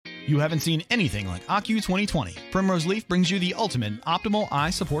You haven't seen anything like ACU 2020. Primrose Leaf brings you the ultimate optimal eye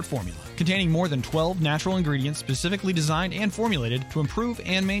support formula, containing more than 12 natural ingredients specifically designed and formulated to improve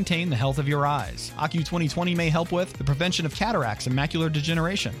and maintain the health of your eyes. ACU 2020 may help with the prevention of cataracts and macular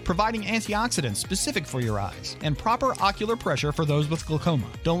degeneration, providing antioxidants specific for your eyes, and proper ocular pressure for those with glaucoma.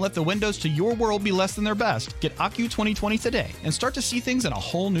 Don't let the windows to your world be less than their best. Get ACU 2020 today and start to see things in a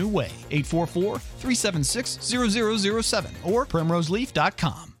whole new way. 844-376-0007 or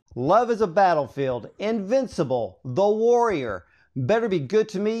primroseleaf.com. Love is a battlefield, invincible, the warrior. Better Be Good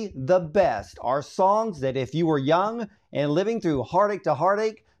to Me, the best are songs that if you were young and living through heartache to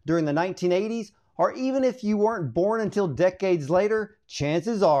heartache during the 1980s, or even if you weren't born until decades later,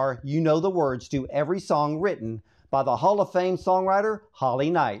 chances are you know the words to every song written by the Hall of Fame songwriter Holly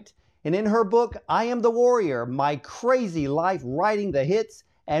Knight. And in her book, I Am the Warrior, My Crazy Life Writing the Hits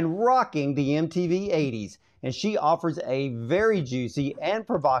and Rocking the MTV 80s. And she offers a very juicy and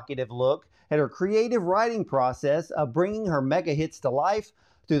provocative look at her creative writing process of bringing her mega hits to life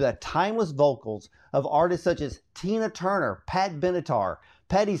through the timeless vocals of artists such as Tina Turner, Pat Benatar,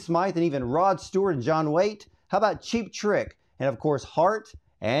 Patti Smythe, and even Rod Stewart and John Waite. How about Cheap Trick? And of course, Heart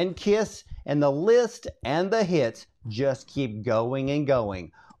and Kiss, and the list and the hits just keep going and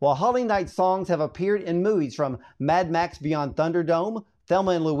going. While Holly Knight's songs have appeared in movies from Mad Max Beyond Thunderdome,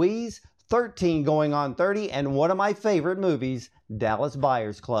 Thelma and Louise, 13 Going on 30, and one of my favorite movies, Dallas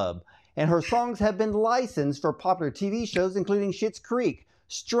Buyers Club. And her songs have been licensed for popular TV shows including Schitt's Creek,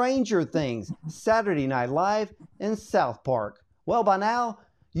 Stranger Things, Saturday Night Live, and South Park. Well, by now,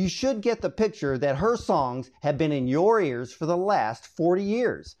 you should get the picture that her songs have been in your ears for the last 40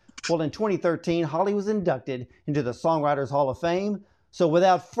 years. Well, in 2013, Holly was inducted into the Songwriters Hall of Fame. So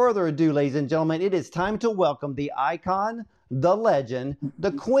without further ado, ladies and gentlemen, it is time to welcome the icon, the legend,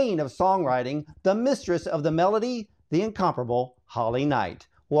 the queen of songwriting, the mistress of the melody, the incomparable Holly Knight.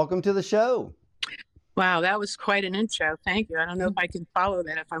 Welcome to the show. Wow, that was quite an intro. Thank you. I don't know if I can follow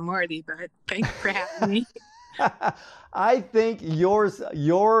that if I'm worthy, but thank you for having me. I think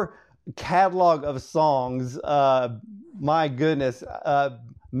your catalog of songs, my goodness,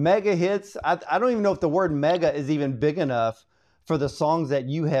 mega hits. I don't even know if the word mega is even big enough for the songs that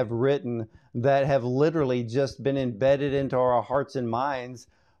you have written that have literally just been embedded into our hearts and minds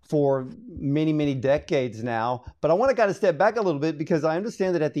for many, many decades now. But I want to kind of step back a little bit because I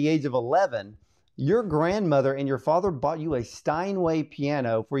understand that at the age of 11, your grandmother and your father bought you a Steinway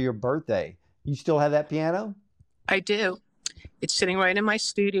piano for your birthday. You still have that piano? I do. It's sitting right in my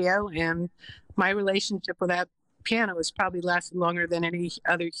studio, and my relationship with that piano has probably lasted longer than any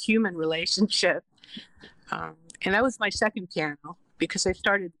other human relationship. And that was my second piano because I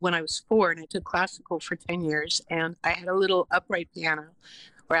started when I was 4 and I took classical for 10 years. And I had a little upright piano,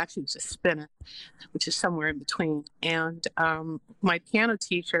 or actually it was a spinner, which is somewhere in between. And my piano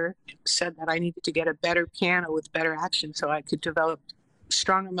teacher said that I needed to get a better piano with better action so I could develop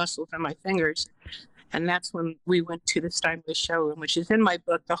stronger muscles in my fingers. And that's when we went to the Steinway showroom, which is in my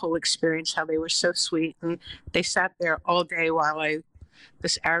book, the whole experience, how they were so sweet. And they sat there all day while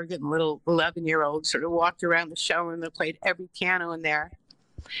this arrogant little 11-year-old sort of walked around the showroom and played every piano in there.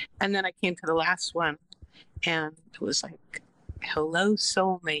 And then I came to the last one, and it was like, hello,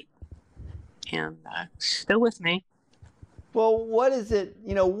 soulmate. And still with me. Well, what is it,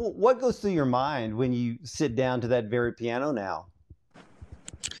 what goes through your mind when you sit down to that very piano now?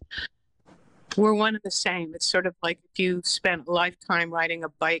 We're one and the same. It's sort of like if you spent a lifetime riding a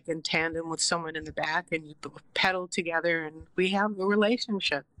bike in tandem with someone in the back and you pedal together and we have a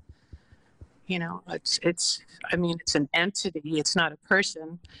relationship. It's an entity. It's not a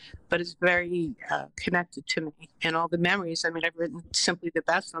person, but it's very connected to me. And all the memories, I've written simply the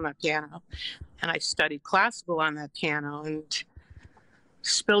best on that piano. And I studied classical on that piano and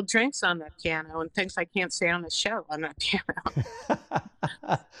spilled drinks on that piano and things I can't say on the show on that piano.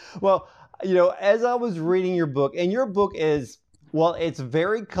 Well, as I was reading your book, and your book is, well, it's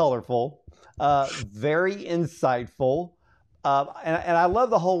very colorful, very insightful. And I love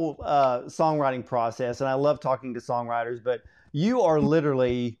the whole songwriting process, and I love talking to songwriters, but you are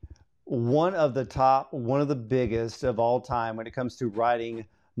literally one of the top, one of the biggest of all time when it comes to writing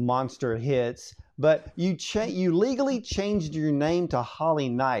monster hits. But you legally changed your name to Holly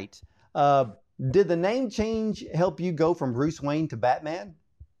Knight. Did the name change help you go from Bruce Wayne to Batman?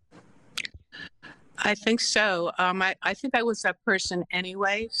 I think so. I think I was that person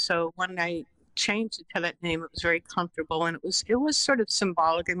anyway. So when I changed it to that name, it was very comfortable, and it was sort of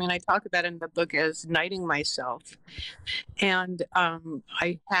symbolic. I talk about it in the book as knighting myself, and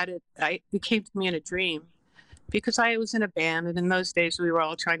it came to me in a dream because I was in a band, and in those days we were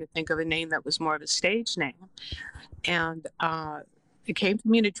all trying to think of a name that was more of a stage name, and it came to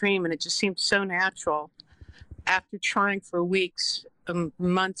me in a dream, and it just seemed so natural after trying for weeks,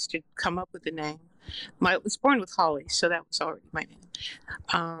 months to come up with a name. I was born with Holly, so that was already my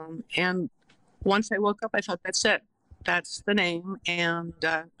name. And once I woke up, I thought, that's it. That's the name. And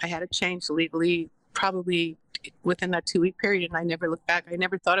I had it changed legally probably within that 2-week period, and I never looked back. I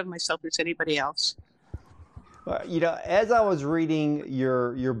never thought of myself as anybody else. As I was reading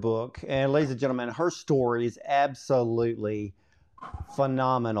your book, and ladies and gentlemen, her story is absolutely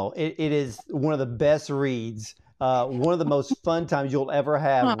phenomenal. It is one of the best reads, one of the most fun times you'll ever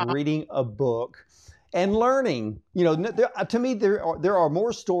have reading a book and learning. To me, there are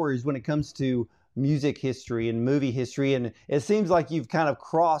more stories when it comes to music history and movie history, and it seems like you've kind of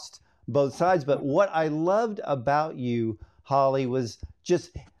crossed both sides. But what I loved about you, Holly, was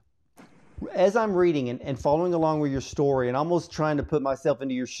just as I'm reading and following along with your story and almost trying to put myself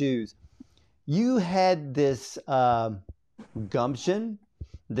into your shoes, you had this gumption,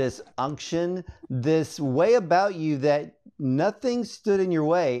 this unction, this way about you that nothing stood in your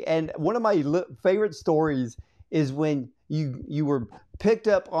way. And one of my favorite stories is when you were picked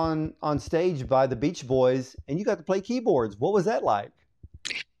up on stage by the Beach Boys and you got to play keyboards. What was that like?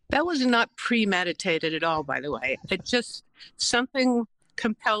 That was not premeditated at all, by the way. It just, something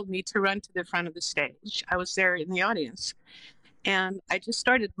compelled me to run to the front of the stage. I was there in the audience. And I just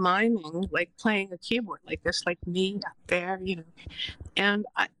started miming, like playing a keyboard like this, like me up there, And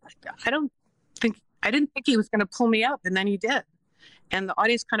I didn't think he was going to pull me up, and then he did. And the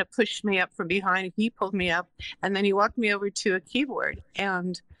audience kind of pushed me up from behind. He pulled me up, and then he walked me over to a keyboard.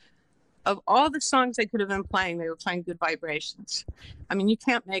 And of all the songs they could have been playing, they were playing Good Vibrations. I mean, you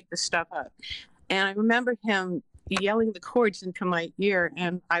can't make this stuff up. And I remember him yelling the chords into my ear,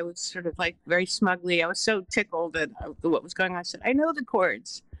 and I was sort of like very smugly, I was so tickled at what was going on. I said, I know the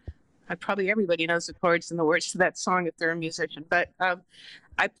chords. Probably everybody knows the chords and the words to that song if they're a musician. But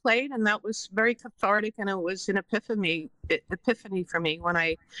I played, and that was very cathartic, and it was an epiphany for me when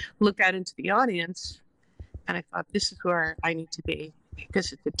I looked out into the audience, and I thought, this is where I need to be,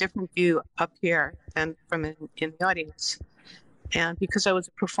 because it's a different view up here than from in the audience. And because I was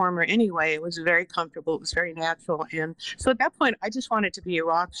a performer anyway, it was very comfortable. It was very natural. And so at that point, I just wanted to be a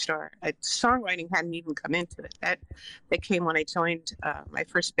rock star. Songwriting hadn't even come into it. That came when I joined my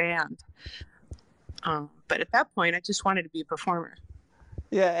first band. But at that point, I just wanted to be a performer.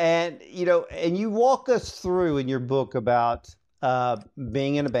 Yeah, and you walk us through in your book about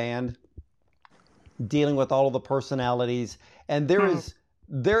being in a band, dealing with all of the personalities, and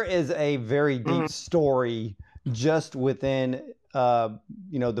there is a very deep story just within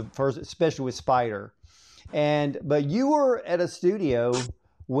the first, especially with Spider. But you were at a studio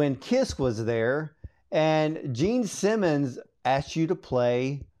when Kiss was there, and Gene Simmons asked you to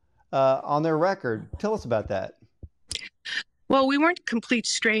play on their record. Tell us about that. Well, we weren't complete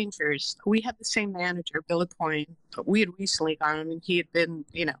strangers. We had the same manager, Bill Aucoin. We had recently gone. I mean, he had been,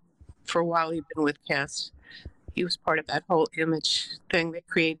 for a while he'd been with Kiss. He was part of that whole image thing. They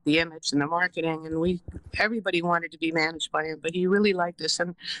created the image and the marketing, and everybody wanted to be managed by him, but he really liked us.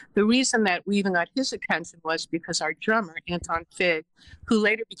 And the reason that we even got his attention was because our drummer, Anton Fig, who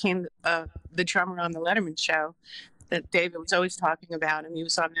later became the drummer on the Letterman show that David was always talking about, and he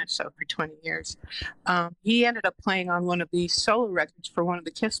was on that show for 20 years. He ended up playing on one of the solo records for one of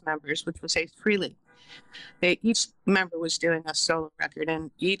the Kiss members, which was Ace Frehley. Each member was doing a solo record,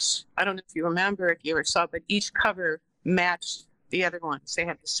 and I don't know if you remember, if you ever saw, but each cover matched the other ones. They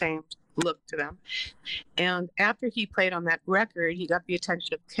had the same look to them. And after he played on that record, he got the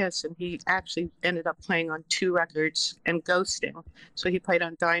attention of Kiss, and he actually ended up playing on 2 records and ghosting. So he played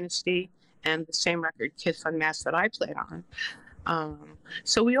on Dynasty and the same record, Kiss Unmasked, that I played on.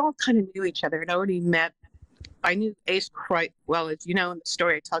 So we all kind of knew each other and already met. I knew Ace quite well. As you know, in the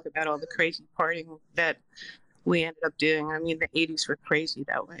story, I talk about all the crazy partying that we ended up doing. I mean, the 80s were crazy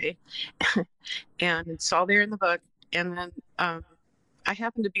that way. And it's all there in the book. And then I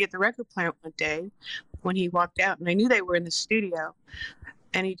happened to be at the record plant one day when he walked out, and I knew they were in the studio.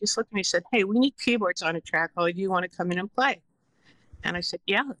 And he just looked at me and said, hey, we need keyboards on a track. Oh, do you want to come in and play? And I said,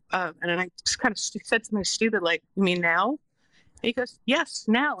 yeah. And then I just kind of said something stupid like, you mean now? And he goes, yes,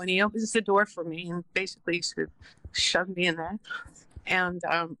 now. And he opens the door for me and basically sort of shoved me in there. And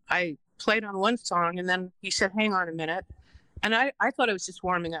I played on one song, and then he said, hang on a minute. And I thought I was just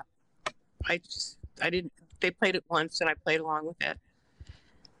warming up. They played it once and I played along with it.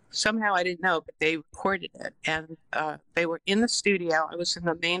 Somehow I didn't know, but they recorded it. And they were in the studio. I was in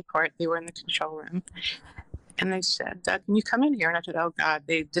the main part. They were in the control room. And they said, can you come in here? And I said, oh, God,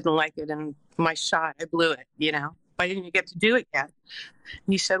 they didn't like it. And my shot, I blew it, Why didn't you get to do it yet?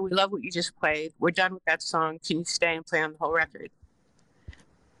 And he said, we love what you just played. We're done with that song. Can you stay and play on the whole record?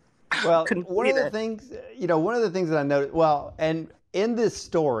 Well, Couldn't one of believe the it. things, one of the things that I noticed, well, and in this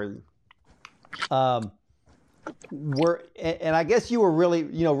story, um, and I guess you were really,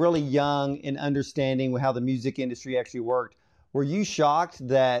 really young in understanding how the music industry actually worked. Were you shocked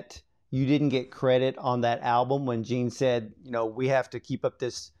that you didn't get credit on that album when Gene said, we have to keep up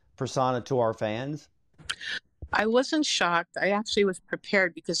this persona to our fans? I wasn't shocked. I actually was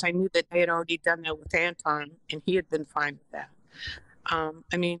prepared because I knew that they had already done that with Anton, and he had been fine with that.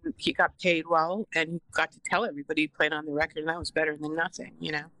 I mean, he got paid well, and he got to tell everybody he played on the record, and that was better than nothing,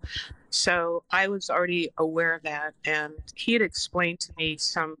 So I was already aware of that, and he had explained to me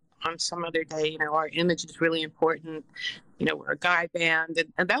on some other day, our image is really important. We're a guy band,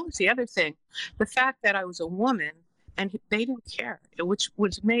 and that was the other thing. The fact that I was a woman, and they didn't care, which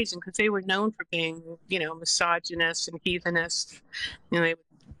was amazing because they were known for being, misogynist and heathenists.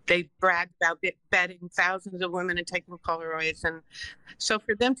 They bragged about bedding thousands of women and taking Polaroids, and so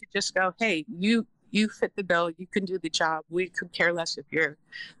for them to just go, "Hey, you fit the bill, you can do the job. We could care less if you're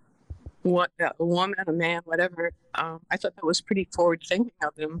a woman, a man, whatever." I thought that was pretty forward thinking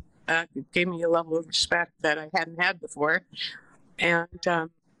of them. It gave me a level of respect that I hadn't had before, and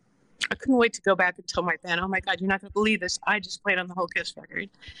I couldn't wait to go back and tell my band, "Oh my God, you're not going to believe this. I just played on the whole Kiss record."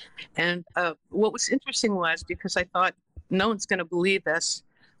 And what was interesting was, because I thought no one's going to believe this,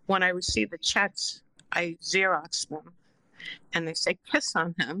 when I received the checks, I Xeroxed them, and they say Kiss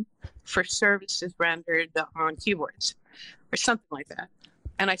on them for services rendered on keyboards or something like that.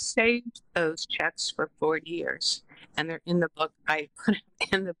 And I saved those checks for 40 years, and they're in the book. I put them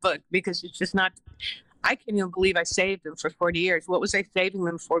in the book because it's just not, I can't even believe I saved them for 40 years. What was I saving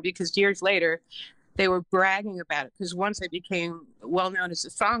them for? Because years later, they were bragging about it. Because once I became well-known as a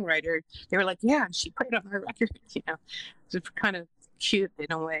songwriter, they were like, "Yeah, she played on our record." It's kind of cute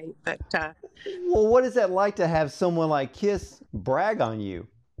in a way. But Well, what is that like to have someone like Kiss brag on you?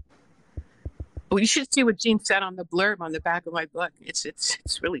 well, you should see what Gene said on the blurb on the back of my book. It's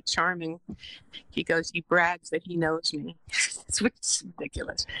really charming. He goes, he brags that he knows me. It's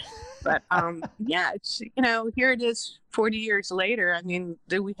ridiculous. But yeah, it's here it is 40 years later. I mean,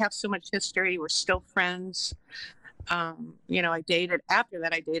 we have so much history. We're still friends. I dated, after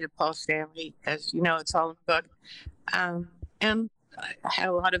that, I dated Paul Stanley, as you know, it's all in the book. And I had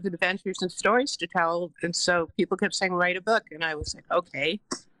a lot of adventures and stories to tell. And so people kept saying, "Write a book." And I was like, "Okay,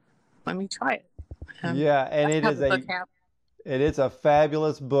 let me try it." Yeah, and it is a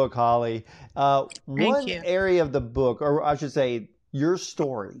fabulous book, Holly. One you. area of the book, or I should say, your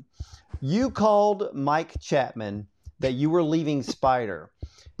story, you called Mike Chapman that you were leaving Spider.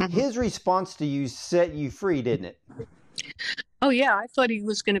 Mm-hmm. His response to you set you free, didn't it? Oh, yeah. I thought he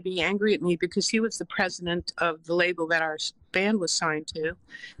was going to be angry at me because he was the president of the label that our band was signed to.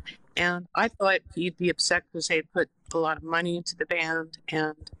 And I thought he'd be upset because they put a lot of money into the band.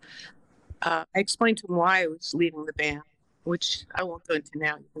 And I explained to him why I was leaving the band, which I won't go into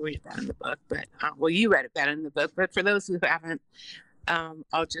now. You can read that in the book. But, you read about it in the book. But for those who haven't,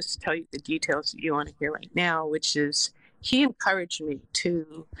 I'll just tell you the details that you want to hear right now, which is he encouraged me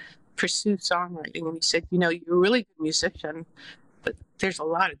to pursue songwriting. And he said, "You're a really good musician, but there's a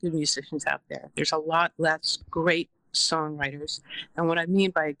lot of good musicians out there. There's a lot less great songwriters. And what I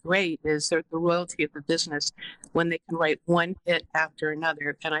mean by great is they're the royalty of the business when they can write one hit after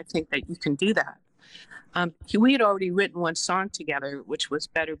another. And I think that you can do that." We had already written one song together, which was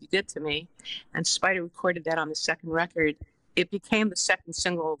 "Better Be Good to Me," and Spider recorded that on the second record. It became the second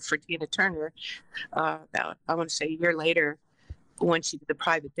single for Tina Turner about, I want to say, a year later when she did the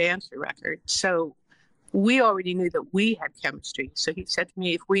Private Dancer record. So we already knew that we had chemistry. So he said to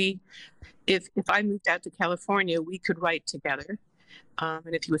me, if I moved out to California, we could write together.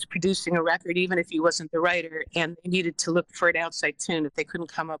 And if he was producing a record, even if he wasn't the writer, and they needed to look for an outside tune, if they couldn't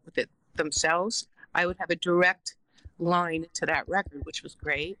come up with it themselves, I would have a direct line to that record, which was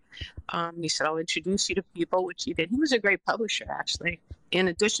great. He said, "I'll introduce you to people," which he did. He was a great publisher, actually, in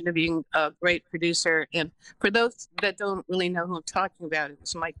addition to being a great producer. And for those that don't really know who I'm talking about, it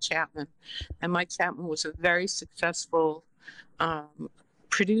was Mike Chapman. And Mike Chapman was a very successful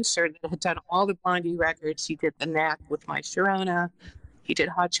producer that had done all the Blondie records. He did The Knack with My Sharona. He did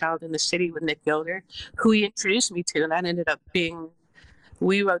Hot Child in the City with Nick Gilder, who he introduced me to. And that ended up being,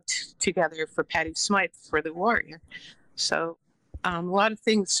 we wrote together for Patti Smythe for The Warrior. So a lot of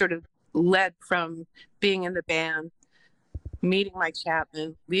things sort of led from being in the band, meeting Mike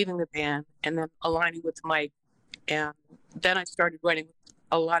Chapman, leaving the band, and then aligning with Mike. And then I started writing with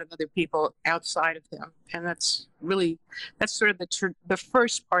a lot of other people outside of him. And that's sort of the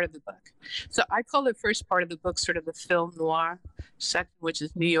first part of the book. So I call the first part of the book sort of the film noir section, which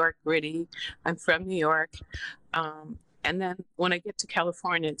is New York gritty. I'm from New York. And then when I get to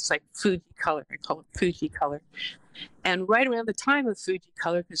California, it's like Fuji Color. I call it Fuji Color. And right around the time of Fuji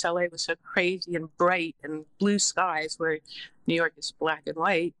Color, because LA was so crazy and bright and blue skies, where New York is black and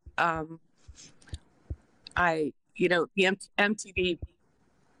white, the MTV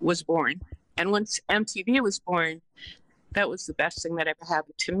was born. And once MTV was born, that was the best thing that ever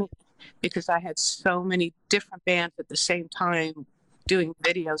happened to me, because I had so many different bands at the same time doing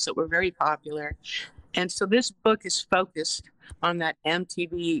videos that were very popular. And so this book is focused on that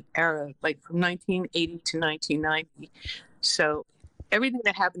MTV era, like from 1980 to 1990. So everything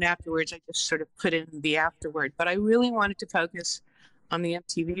that happened afterwards, I just sort of put in the afterward. But I really wanted to focus on the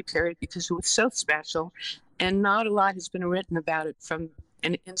MTV period because it was so special, and not a lot has been written about it from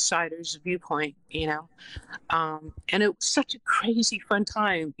an insider's viewpoint, and it was such a crazy fun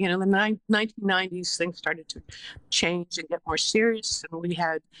time. The 1990s, things started to change and get more serious, and we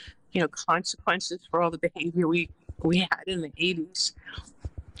had consequences for all the behavior we had in the 80s,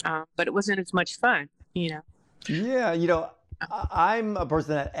 but it wasn't as much fun. Yeah, I'm a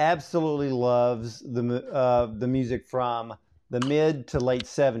person that absolutely loves the music from the mid to late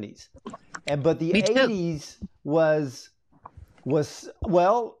 70s, but the 80s was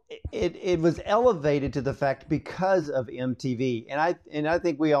well, it was elevated to the fact because of MTV, and I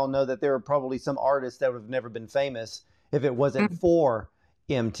think we all know that there are probably some artists that would have never been famous if it wasn't for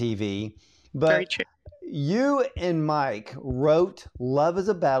MTV. But very true. You and Mike wrote "Love Is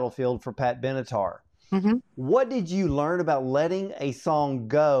a Battlefield" for Pat Benatar. Mm-hmm. What did you learn about letting a song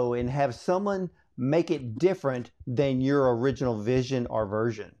go and have someone make it different than your original vision or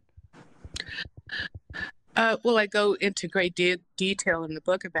version? Well, I go into great detail in the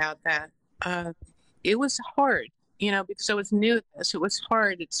book about that. It was hard, because I was new at this. It was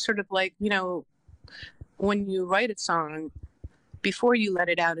hard. It's sort of like, when you write a song, before you let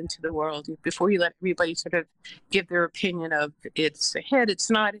it out into the world, before you let everybody sort of give their opinion of it's a hit, it's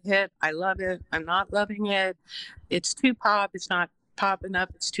not a hit, I love it, I'm not loving it, it's too pop, it's not pop enough,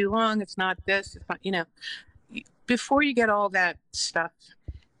 it's too long, it's not this, it's not, before you get all that stuff,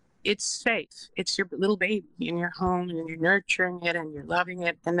 it's safe. It's your little baby in your home, and you're nurturing it and you're loving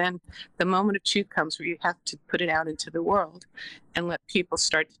it. And then the moment of truth comes where you have to put it out into the world and let people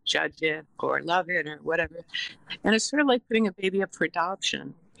start to judge it or love it or whatever. And it's sort of like putting a baby up for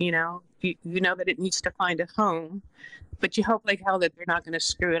adoption. You know that it needs to find a home, but you hope like hell that they're not going to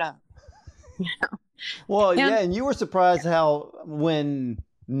screw it up. Well, and you were surprised how when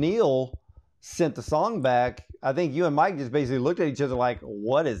Neil sent the song back, I think you and Mike just basically looked at each other like,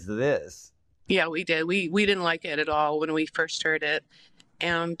 what is this? Yeah, we did. We didn't like it at all when we first heard it.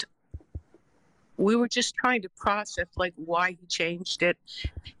 And we were just trying to process like why he changed it.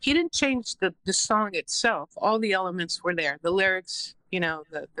 He didn't change the song itself. All the elements were there. The lyrics,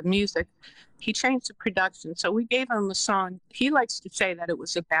 the music. He changed the production. So we gave him a song. He likes to say that it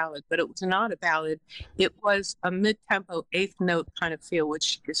was a ballad, but it was not a ballad. It was a mid-tempo, eighth note kind of feel,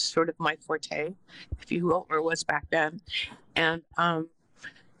 which is sort of my forte, if you will, or was back then. And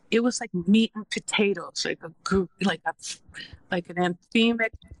it was like meat and potatoes, like an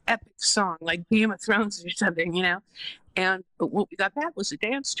anthemic, epic song, like Game of Thrones or something, And what we got back was a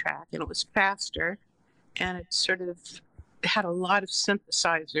dance track, and it was faster, and it sort of had a lot of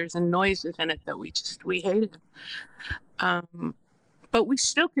synthesizers and noises in it that we hated. But we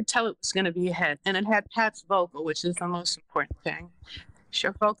still could tell it was going to be a hit, and it had Pat's vocal, which is the most important thing.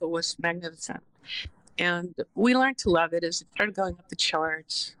 Her vocal was magnificent. And we learned to love it as it started going up the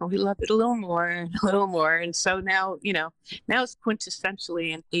charts. We loved it a little more and a little more. And so now, now it's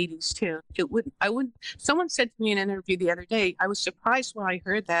quintessentially an 80s tune. Someone said to me in an interview the other day, I was surprised when I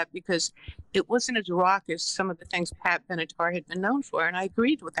heard that because it wasn't as rock as some of the things Pat Benatar had been known for. And I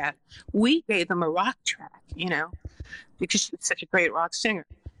agreed with that. We gave them a rock track, because she was such a great rock singer.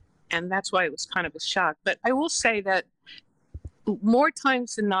 And that's why it was kind of a shock. But I will say that more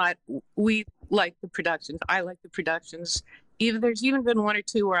times than not, we like the productions. I like the productions. There's even been one or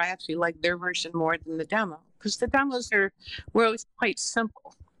two where I actually like their version more than the demo, because the demos were always quite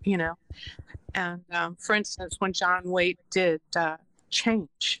simple, And for instance, when John Waite did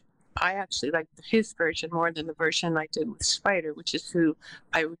Change, I actually liked his version more than the version I did with Spider, which is who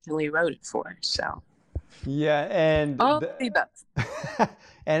I originally wrote it for. So yeah, and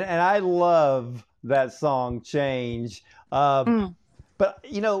and I love that song Change. But,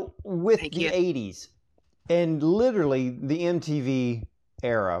 with the 80s and literally the MTV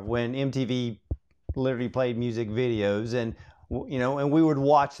era, when MTV literally played music videos and we would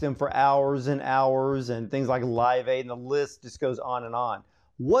watch them for hours and hours and things like Live Aid, and the list just goes on and on.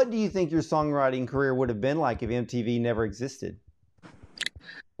 What do you think your songwriting career would have been like if MTV never existed?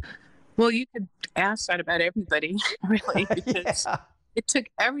 Well, you could ask that about everybody, really, because Yeah. it took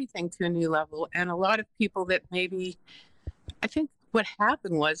everything to a new level. And a lot of people that maybe, I think what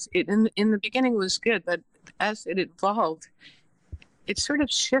happened was it in the beginning was good, but as it evolved, it sort of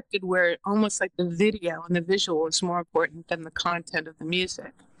shifted where almost like the video and the visual was more important than the content of the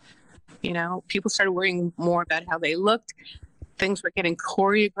music. You know, people started worrying more about how they looked. Things were getting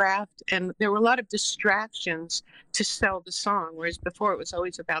choreographed, and there were a lot of distractions to sell the song, whereas before it was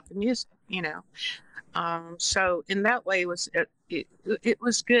always about the music, you know. So in that way, it was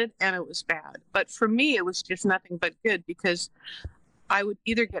good and it was bad. But for me, it was just nothing but good because I would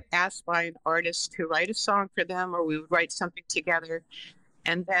either get asked by an artist to write a song for them, or we would write something together,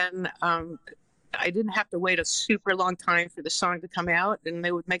 and then I didn't have to wait a super long time for the song to come out, and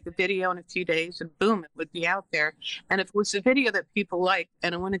they would make the video in a few days, and boom, it would be out there. And if it was a video that people liked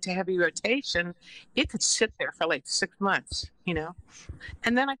and it went into heavy rotation, it could sit there for like 6 months, you know.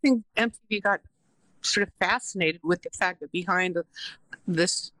 And then I think MTV got sort of fascinated with the fact that behind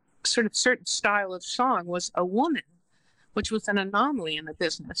this sort of certain style of song was a woman, which was an anomaly in the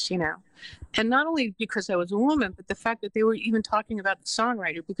business, you know. And not only because I was a woman, but the fact that they were even talking about the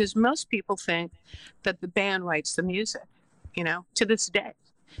songwriter, because most people think that the band writes the music, you know, to this day.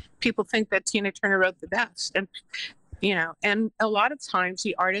 People think that Tina Turner wrote the best. And, you know, and a lot of times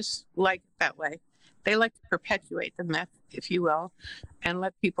the artists like it that way. They like to perpetuate the myth, if you will, and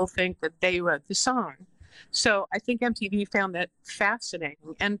let people think that they wrote the song. So I think MTV found that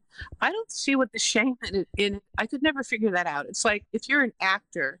fascinating. And I don't see what the shame in it. I could never figure that out. It's like if you're an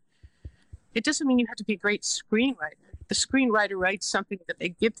actor, it doesn't mean you have to be a great screenwriter. The screenwriter writes something that they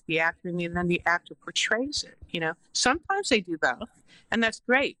give to the actor, and then the actor portrays it. You know, sometimes they do both, and that's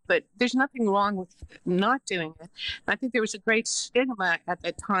great. But there's nothing wrong with not doing it. And I think there was a great stigma at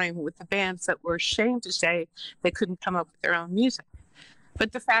that time with the bands that were ashamed to say they couldn't come up with their own music.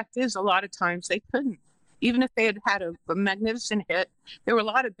 But the fact is, a lot of times they couldn't. Even if they had had a magnificent hit, there were a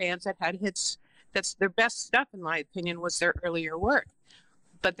lot of bands that had hits. That's their best stuff, in my opinion, was their earlier work.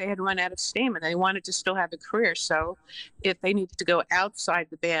 But they had run out of steam and they wanted to still have a career. So if they needed to go outside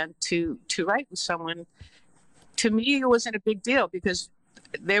the band to write with someone, to me, it wasn't a big deal because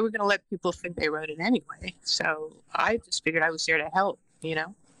they were going to let people think they wrote it anyway. So I just figured I was there to help, you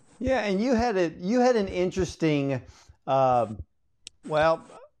know? Yeah, and you had an interesting,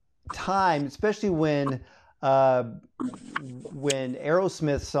 time, especially when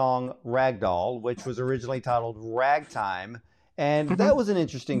Aerosmith's song Ragdoll, which was originally titled Ragtime, and that was an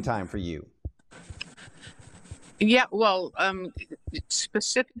interesting time for you. Yeah, well,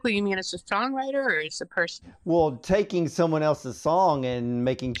 specifically, you mean as a songwriter or as a person? Well, taking someone else's song and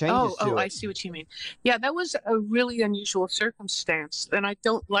making changes to it. I see what you mean. Yeah, that was a really unusual circumstance, and I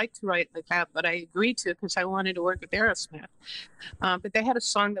don't like to write like that, but I agreed to because I wanted to work with Aerosmith. But they had a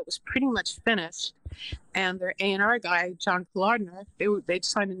song that was pretty much finished, and their A&R guy, John Collardner, they'd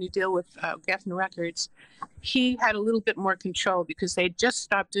signed a new deal with Geffen Records. He had a little bit more control because they'd just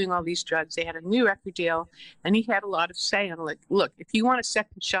stopped doing all these drugs. They had a new record deal, and he had a lot of say on, like, look, if you want a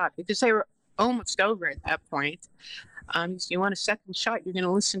second shot, because they were almost over at that point, if you want a second shot, you're going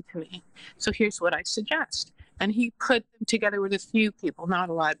to listen to me. So here's what I suggest. And he put them together with a few people, not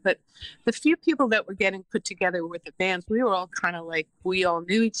a lot, but the few people that were getting put together with the bands, we were all kind of like, we all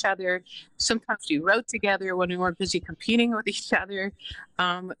knew each other. Sometimes we wrote together when we weren't busy competing with each other.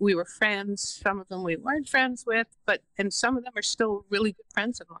 We were friends. Some of them we weren't friends with, and some of them are still really good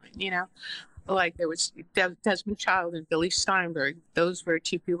friends of mine, you know? Like there was Desmond Child and Billy Steinberg. Those were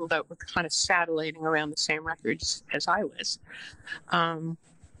two people that were kind of satelliting around the same records as I was.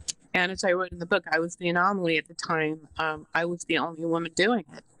 And as I wrote in the book, I was the anomaly at the time. I was the only woman doing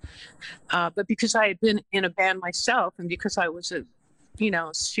it. But because I had been in a band myself, and because I was a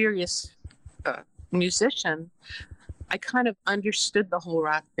serious musician, I kind of understood the whole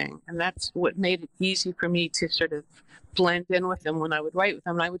rock thing. And that's what made it easy for me to sort of blend in with them when I would write with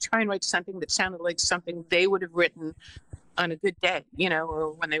them. And I would try and write something that sounded like something they would have written on a good day,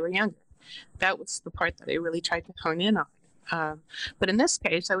 or when they were younger. That was the part that I really tried to hone in on. But in this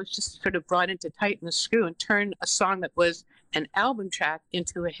case, I was just sort of brought in to tighten the screw and turn a song that was an album track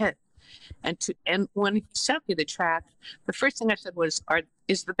into a hit. And when he sent me the track, the first thing I said was,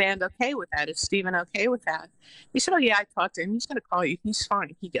 is the band okay with that? Is Steven okay with that? He said, oh, yeah, I talked to him. He's going to call you. He's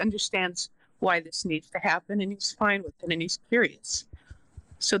fine. He understands why this needs to happen, and he's fine with it, and he's curious.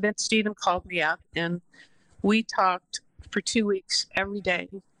 So then Steven called me up, and we talked for 2 weeks every day.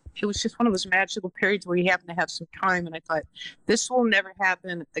 It was just one of those magical periods where you happen to have some time. And I thought, this will never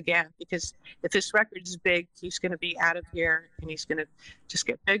happen again, because if this record is big, he's going to be out of here and he's going to just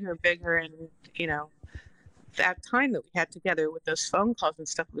get bigger and bigger. And, that time that we had together with those phone calls and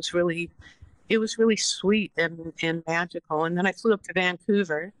stuff was really, it was really sweet and magical. And then I flew up to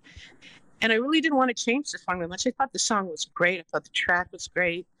Vancouver, and I really didn't want to change the song that much. I thought the song was great. I thought the track was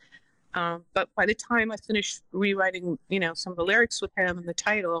great. But by the time I finished rewriting, some of the lyrics with him and the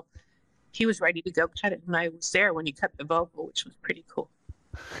title, he was ready to go cut it. And I was there when he cut the vocal, which was pretty cool.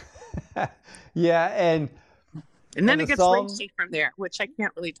 Yeah, and then the it gets song, racy from there, which I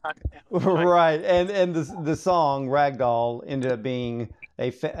can't really talk about. right? And the song Ragdoll ended up being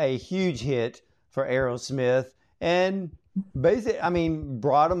a huge hit for Aerosmith, and basically,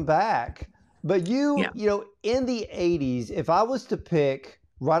 brought them back. But you know, in the '80s, if I was to pick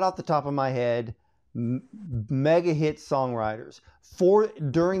right off the top of my head, mega hit songwriters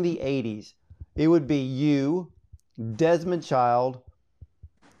during the '80s, it would be you, Desmond Child,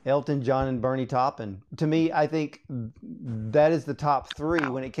 Elton John, and Bernie Taupin. To me, I think that is the top three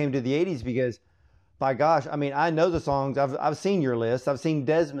when it came to the '80s, because, my gosh, I know the songs. I've seen your list. I've seen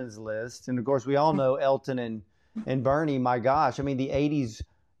Desmond's list, and of course, we all know Elton and Bernie. My gosh, the '80s,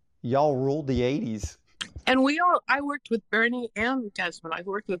 y'all ruled the '80s. And I worked with Bernie and Desmond. I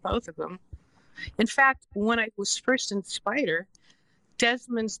worked with both of them. In fact, when I was first in Spider,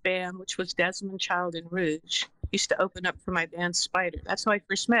 Desmond's band, which was Desmond Child and Rouge, used to open up for my band Spider. That's how I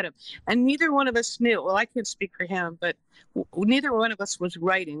first met him. And neither one of us knew, well, I can't speak for him, but neither one of us was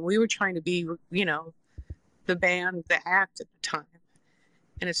writing. We were trying to be, the band, the act at the time.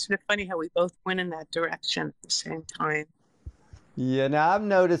 And it's sort of funny how we both went in that direction at the same time. Yeah, now I've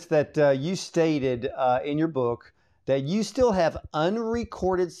noticed that you stated in your book that you still have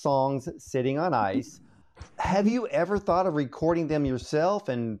unrecorded songs sitting on ice. Have you ever thought of recording them yourself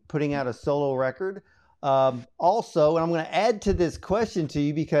and putting out a solo record? Also, and I'm going to add to this question to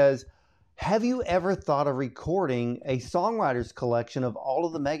you, because have you ever thought of recording a songwriter's collection of all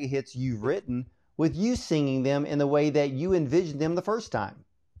of the mega hits you've written, with you singing them in the way that you envisioned them the first time?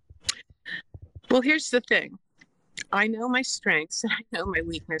 Well, here's the thing. I know my strengths and I know my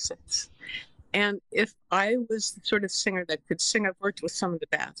weaknesses. And if I was the sort of singer that could sing, I've worked with some of the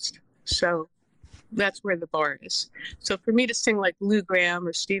best. So that's where the bar is. So for me to sing like Lou Gramm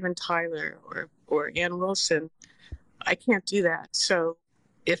or Steven Tyler or Ann Wilson, I can't do that. So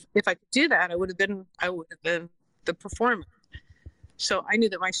if I could do that, I would have been the performer. So I knew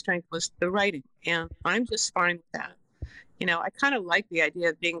that my strength was the writing, and I'm just fine with that. I kind of like the idea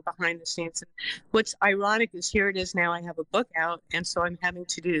of being behind the scenes. And what's ironic is here it is now, I have a book out, and so I'm having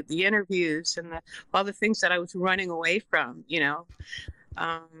to do the interviews and all the things that I was running away from,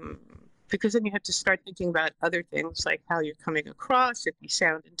 because then you have to start thinking about other things, like how you're coming across, if you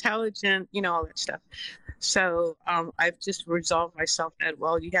sound intelligent, all that stuff. So I've just resolved myself that,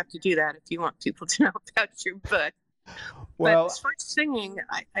 well, you have to do that if you want people to know about your book. Well, but as far as singing,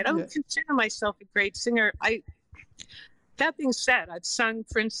 I don't consider myself a great singer. That being said, I've sung,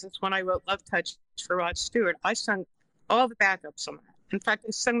 for instance, when I wrote Love Touch for Rod Stewart, I sung all the backups on that. In fact,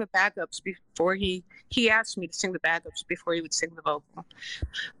 I sung the backups before he asked me to sing the backups before he would sing the vocal.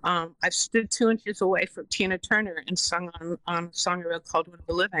 I've stood 2 inches away from Tina Turner and sung on a song I wrote called When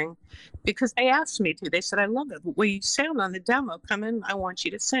We're Living, because they asked me to. They said, I love it. Well, you sound on the demo. Come in. I want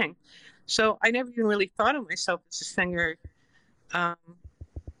you to sing. So I never even really thought of myself as a singer.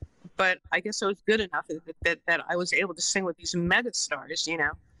 But I guess I was good enough that I was able to sing with these mega stars,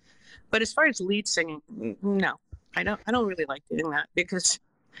 But as far as lead singing, no, I don't really like doing that, because,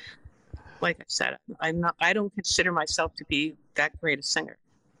 like I said, I don't consider myself to be that great a singer.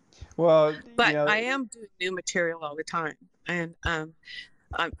 Well, but I am doing new material all the time, and I'm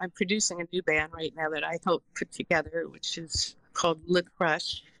producing a new band right now that I helped put together, which is called Lick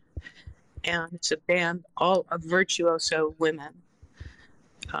Crush, and it's a band all of virtuoso women.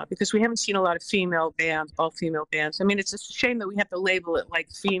 Because we haven't seen a lot of all female bands. It's a shame that we have to label it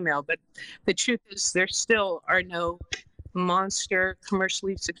like female, but the truth is there still are no monster,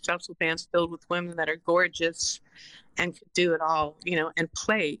 commercially successful bands filled with women that are gorgeous and could do it all, and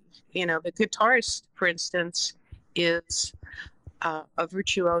play. The guitarist, for instance, is a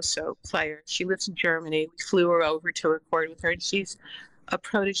virtuoso player. She lives in Germany. We flew her over to record with her, and she's a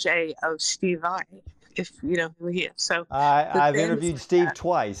protege of Steve Vai, if you know who he is. So I've interviewed Steve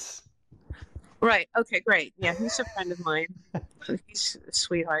twice. Right. Okay, great. Yeah, he's a friend of mine. He's a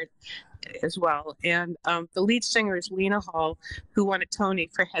sweetheart as well. And the lead singer is Lena Hall, who won a Tony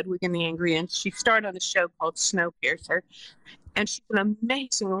for Hedwig and the Angry Inch. She starred on a show called Snowpiercer, and she's an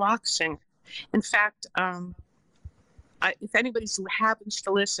amazing rock singer. In fact, if anybody happens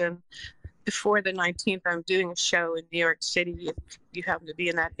to listen, before the 19th, I'm doing a show in New York City, if you happen to be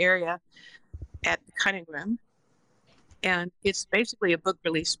in that area, at the Cunning Room. And it's basically a book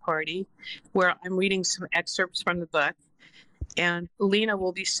release party where I'm reading some excerpts from the book. And Lena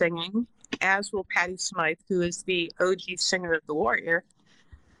will be singing, as will Patty Smythe, who is the OG singer of The Warrior.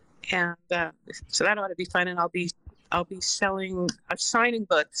 And so that ought to be fun. And I'll be signing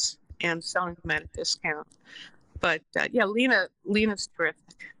books and selling them at a discount. But yeah, Lena's terrific.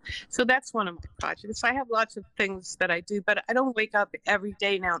 So that's one of my projects. I have lots of things that I do, but I don't wake up every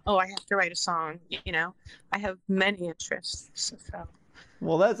day now. Oh, I have to write a song. I have many interests. So.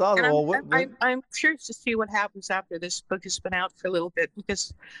 Well, that's awesome. And I'm curious to see what happens after this book has been out for a little bit,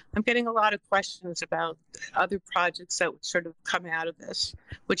 because I'm getting a lot of questions about other projects that would sort of come out of this,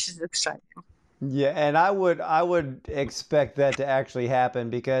 which is exciting. Yeah, and I would expect that to actually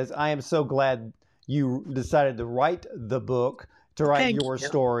happen, because I am so glad you decided to write the book, to write Thank your you.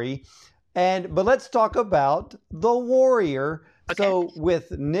 story. But let's talk about The Warrior. Okay. So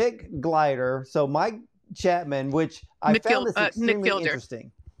with Nick Glider, so Mike Chapman, which I found this extremely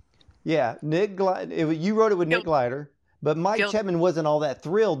interesting. Yeah, Nick Glider. You wrote it with Nick Glider, but Mike Chapman wasn't all that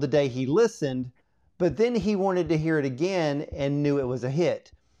thrilled the day he listened, but then he wanted to hear it again and knew it was a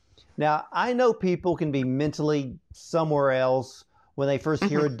hit. Now, I know people can be mentally somewhere else when they first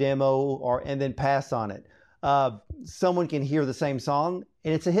hear a demo and then pass on it. Someone can hear the same song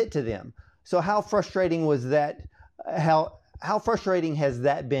and it's a hit to them. So how frustrating was that? How frustrating has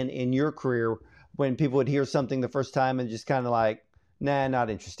that been in your career, when people would hear something the first time and just kind of like, nah, not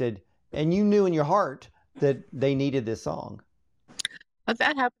interested, and you knew in your heart that they needed this song?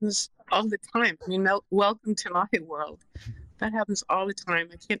 That happens all the time. I mean, welcome to my world. That happens all the time.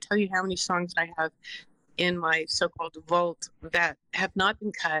 I can't tell you how many songs I have in my so-called vault that have not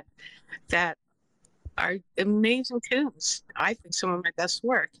been cut, that are amazing tunes. I think some of my best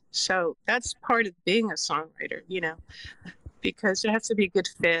work. So that's part of being a songwriter, because it has to be a good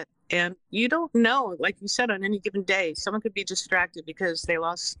fit. And you don't know, like you said, on any given day, someone could be distracted because they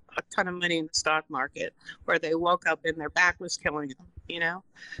lost a ton of money in the stock market, or they woke up and their back was killing them,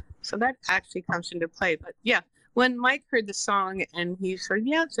 So that actually comes into play. But yeah, when Mike heard the song and he said,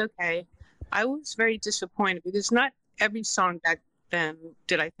 yeah, it's okay, I was very disappointed, because not every song back then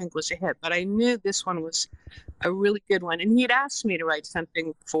did I think was a hit, but I knew this one was a really good one. And he'd asked me to write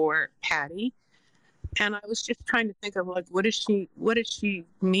something for Patty. And I was just trying to think of, like, what does she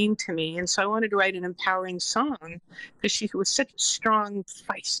mean to me? And so I wanted to write an empowering song, because she was such a strong,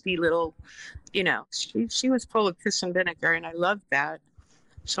 feisty little, she was full of piss and vinegar, and I loved that.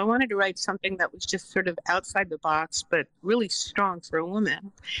 So I wanted to write something that was just sort of outside the box, but really strong for a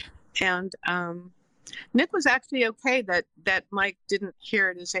woman. And Nick was actually okay that Mike didn't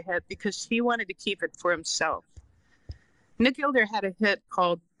hear it as a hit, because he wanted to keep it for himself. Nick Gilder had a hit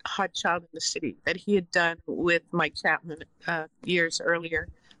called Hot Child in the City that he had done with Mike Chapman a few years earlier.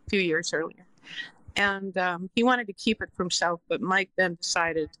 And he wanted to keep it for himself, but Mike then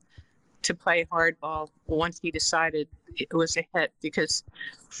decided to play hardball once he decided it was a hit, because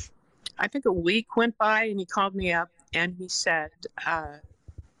I think a week went by and he called me up and he said,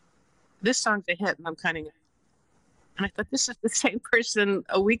 this song's a hit and I'm cutting it. And I thought, this is the same person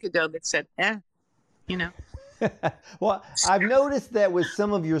a week ago that said, Well, I've noticed that with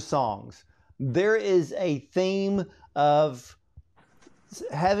some of your songs, there is a theme of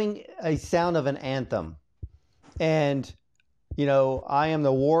having a sound of an anthem. And, I Am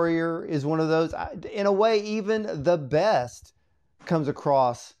the Warrior is one of those. In a way, even The Best comes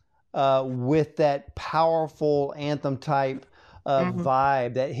across with that powerful anthem type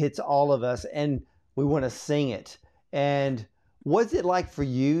vibe that hits all of us, and we want to sing it. And what's it like for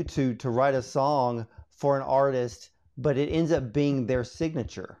you to write a song for an artist, but it ends up being their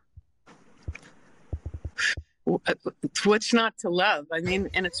signature? What's not to love? I mean,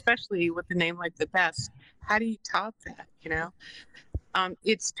 and especially with a name like The Best, how do you top that?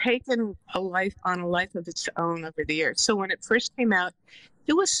 It's taken a life of its own over the years. So when it first came out,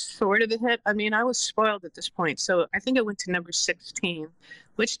 it was sort of a hit. I mean, I was spoiled at this point. So I think it went to number 16,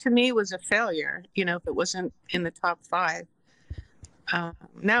 which to me was a failure, if it wasn't in the top 5.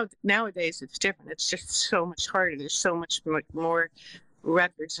 Nowadays it's different. It's just so much harder. There's so much more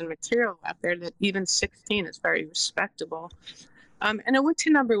records and material out there that even 16 is very respectable. And it went to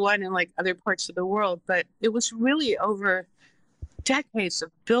number 1 in like other parts of the world, but it was really over decades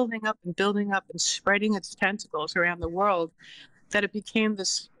of building up and spreading its tentacles around the world that it became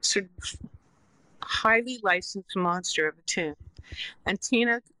this sort of highly licensed monster of a tune. And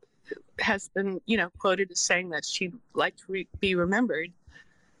Tina has been, quoted as saying that she'd like to be remembered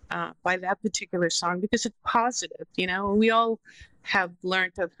by that particular song because it's positive. We all have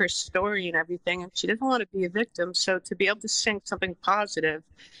learned of her story and everything, and she doesn't want to be a victim. So to be able to sing something positive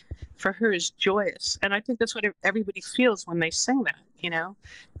for her is joyous. And I think that's what everybody feels when they sing that,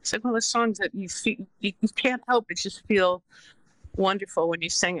 It's like one of those songs that you feel, you can't help but just feel wonderful when you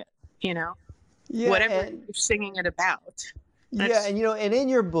sing it, Yeah, whatever you're singing it about. Yeah, and in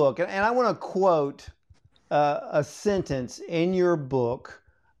your book, and I want to quote a sentence in your book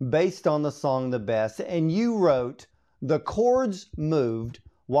based on the song The Best, and you wrote, "The chords moved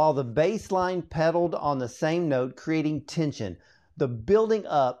while the bass line pedaled on the same note, creating tension, the building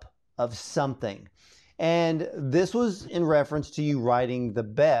up of something." And this was in reference to you writing The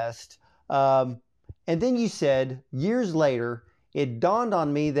Best. And then you said, years later, it dawned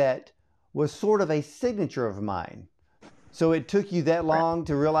on me that was sort of a signature of mine. So it took you that long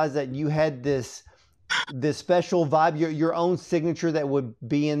to realize that you had this special vibe, your own signature that would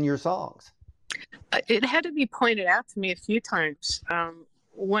be in your songs. It had to be pointed out to me a few times.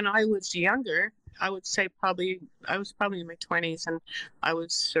 When I was younger, I would say I was probably in my 20s, and I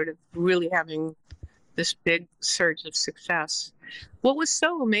was sort of really having this big surge of success. What was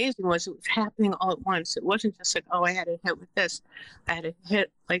so amazing was it was happening all at once. It wasn't just like, oh, I had a hit with this. I had a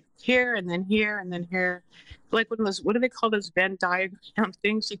hit like here and then here and then here. Like one of those, what do they call those Venn diagram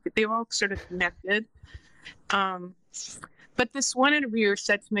things? They were all sort of connected. But this one interviewer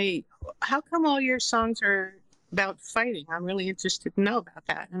said to me, how come all your songs are about fighting? I'm really interested to know about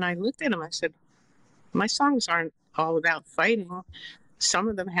that. And I looked at him, I said, my songs aren't all about fighting. Some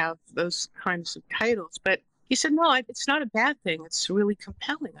of them have those kinds of titles, but he said, no, it's not a bad thing. It's really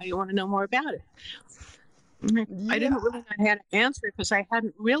compelling. I want to know more about it. Yeah. I didn't really know how to answer it because I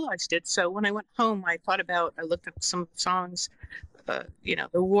hadn't realized it. So when I went home, I looked up some songs, The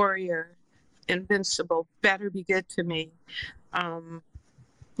Warrior, Invincible, Better Be Good to Me,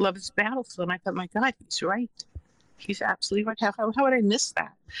 Love is Battlefield. And I thought, my God, he's right. He's absolutely right. How would I miss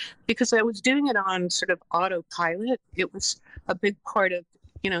that? Because I was doing it on sort of autopilot. It was a big part of,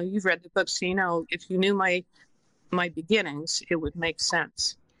 you've read the book, so if you knew my beginnings, it would make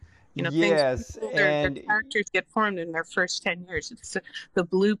sense. Yes, their characters get formed in their first 10 years. It's the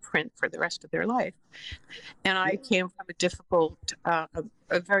blueprint for the rest of their life. And I came from a difficult,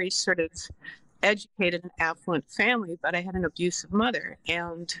 a very sort of educated and affluent family, but I had an abusive mother,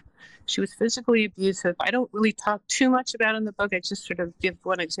 and she was physically abusive. I don't really talk too much about it in the book. I just sort of give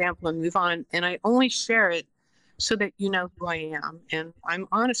one example and move on. And I only share it so that you know who I am. And I'm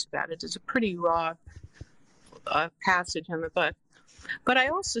honest about it. It's a pretty raw passage in the book. But I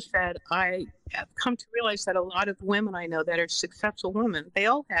also said I have come to realize that a lot of women I know that are successful women, they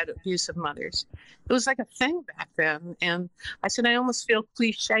all had abusive mothers. It was like a thing back then. And I said, I almost feel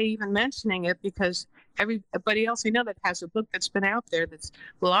cliche even mentioning it because everybody else I know that has a book that's been out there that's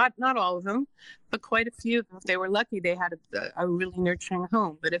not all of them, but quite a few of them. If they were lucky, they had a really nurturing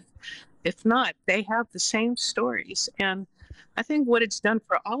home. But if not, they have the same stories. And I think what it's done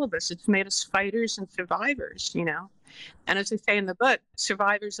for all of us, it's made us fighters and survivors, And as I say in the book,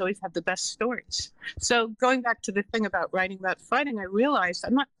 survivors always have the best stories. So going back to the thing about writing about fighting, I realized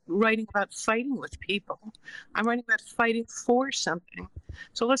I'm not writing about fighting with people. I'm writing about fighting for something.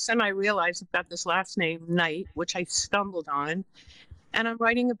 So all of a sudden I realized I've got this last name, Knight, which I stumbled on. And I'm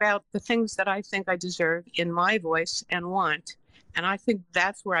writing about the things that I think I deserve in my voice and want. And I think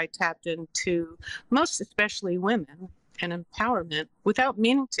that's where I tapped into most especially women and empowerment without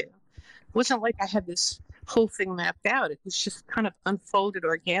meaning to. It wasn't like I had this whole thing mapped out. It was just kind of unfolded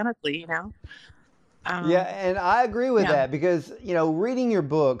organically, Yeah, and I agree with that because, reading your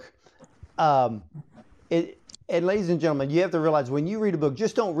book, and ladies and gentlemen, you have to realize when you read a book,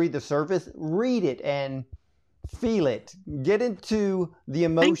 just don't read the surface, read it and feel it. Get into the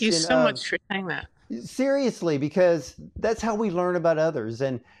emotion. Thank you so much for saying that. Seriously, because that's how we learn about others,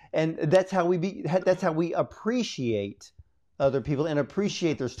 and that's how we appreciate other people and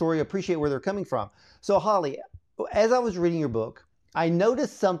appreciate their story, appreciate where they're coming from. So Holly, as I was reading your book, I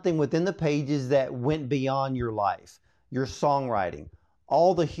noticed something within the pages that went beyond your life, your songwriting,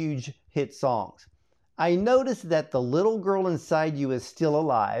 all the huge hit songs. I noticed that the little girl inside you is still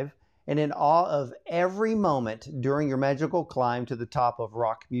alive and in awe of every moment during your magical climb to the top of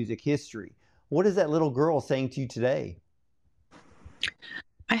rock music history. What is that little girl saying to you today?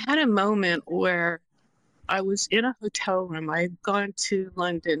 I had a moment where I was in a hotel room. I'd gone to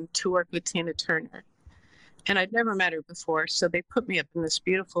London to work with Tina Turner, and I'd never met her before. So they put me up in this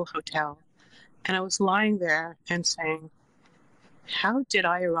beautiful hotel, and I was lying there and saying, how did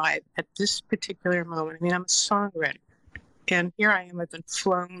I arrive at this particular moment? I mean, I'm a songwriter, and here I am. I've been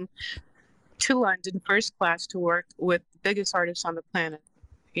flown to London first class to work with the biggest artists on the planet.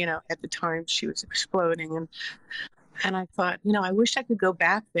 at the time she was exploding. And I thought, I wish I could go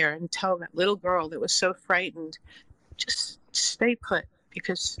back there and tell that little girl that was so frightened, just stay put,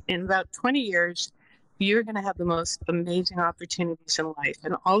 because in about 20 years, you're going to have the most amazing opportunities in life.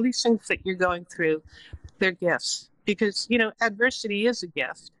 And all these things that you're going through, they're gifts, because, adversity is a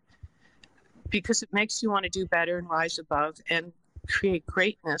gift, because it makes you want to do better and rise above and create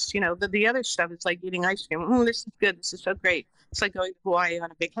greatness. The other stuff is like eating ice cream. Oh, this is good. This is so great. It's like going to Hawaii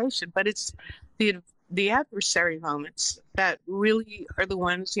on a vacation, but it's the adversary moments that really are the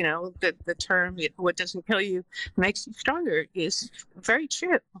ones, the term, what doesn't kill you makes you stronger, is very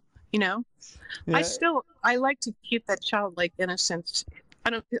true. Yeah. I like to keep that childlike innocence. I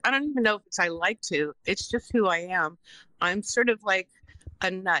don't even know if it's I like to. It's just who I am. I'm sort of like a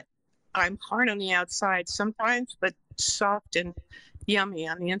nut. I'm hard on the outside sometimes, but soft and yummy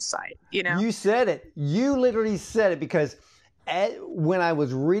on the inside. You said it. You literally said it, because when I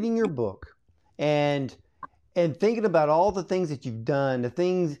was reading your book and thinking about all the things that you've done, the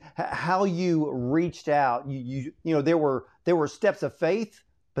things, how you reached out, there were steps of faith,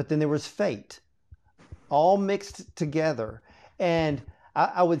 but then there was fate, all mixed together. And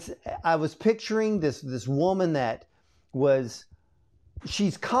I was picturing this woman that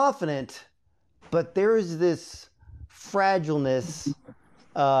she's confident, but there is this fragileness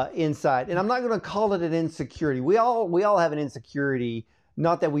inside. And I'm not going to call it an insecurity. We all have an insecurity,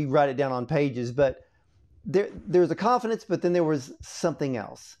 not that we write it down on pages, but there's a confidence, but then there was something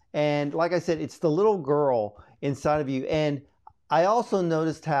else. And like I said, it's the little girl inside of you. And I also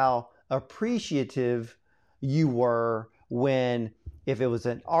noticed how appreciative you were when, if it was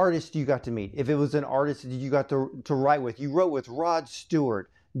an artist you got to meet, if it was an artist that you got to write with. You wrote with Rod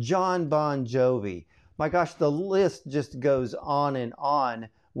Stewart, John Bon Jovi. My gosh, the list just goes on and on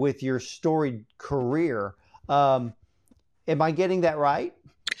with your storied career. Am I getting that right?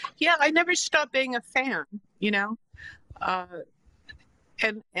 Yeah, I never stopped being a fan,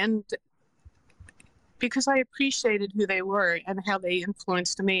 and because I appreciated who they were and how they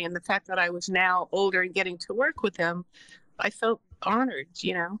influenced me, and the fact that I was now older and getting to work with them, I felt honored.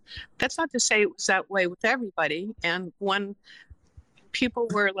 That's not to say it was that way with everybody. And when people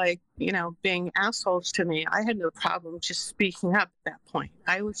were like, being assholes to me, I had no problem just speaking up at that point.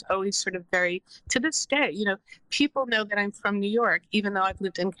 I was always sort of to this day, people know that I'm from New York, even though I've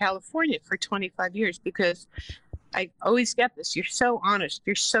lived in California for 25 years, because I always get this. You're so honest.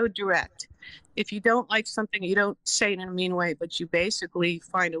 You're so direct. If you don't like something, you don't say it in a mean way, but you basically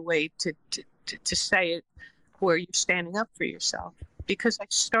find a way to say it where you're standing up for yourself. Because I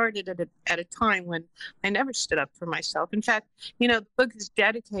started at a time when I never stood up for myself. In fact, the book is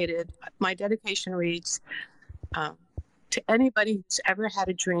dedicated, my dedication reads, to anybody who's ever had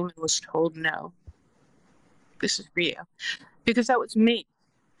a dream and was told no. This is for you. Because that was me.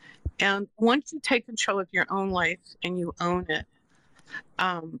 And once you take control of your own life and you own it,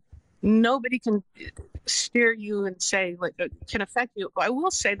 nobody can steer you and say, like, it can affect you. I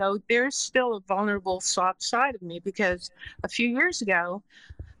will say, though, there's still a vulnerable, soft side of me, because a few years ago,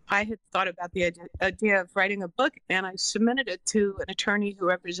 I had thought about the idea of writing a book, and I submitted it to an attorney who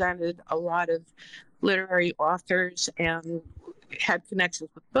represented a lot of literary authors and had connections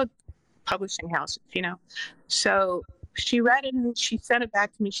with book publishing houses, So she read it and she sent it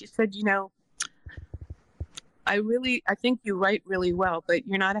back to me. She said, I think you write really well, but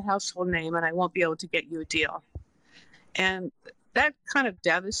you're not a household name and I won't be able to get you a deal. And that kind of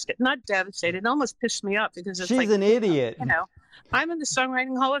not devastated, it almost pissed me off, because it's she's an idiot. I'm in the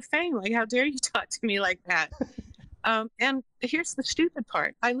Songwriting Hall of Fame. Like, how dare you talk to me like that? And here's the stupid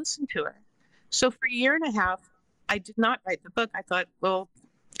part. I listened to her. So for a year and a half, I did not write the book. I thought, well,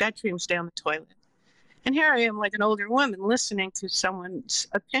 that dream's down the toilet. And here I am, like an older woman, listening to someone's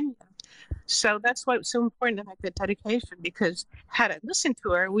opinion. So that's why it's so important to make the dedication, because had I listened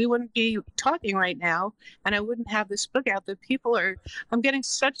to her, we wouldn't be talking right now, and I wouldn't have this book out that I'm getting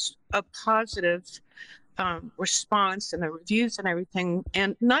such a positive response in the reviews and everything,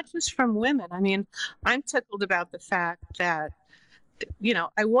 and not just from women. I mean, I'm tickled about the fact that,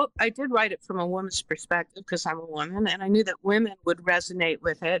 I did write it from a woman's perspective because I'm a woman, and I knew that women would resonate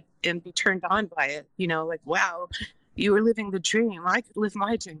with it and be turned on by it, like, wow, you were living the dream. I could live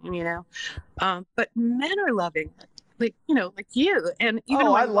my dream, but men are loving it, like you. And even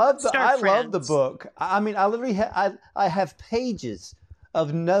I love the book. I mean, I literally I have pages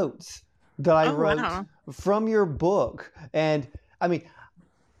of notes that I wrote from your book. And I mean,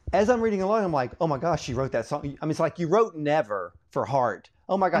 as I'm reading along, I'm like, oh my gosh, she wrote that song. I mean, it's like you wrote Never for Heart.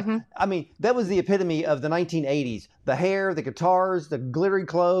 Oh my gosh. Mm-hmm. I mean, that was the epitome of the 1980s. The hair, the guitars, the glittery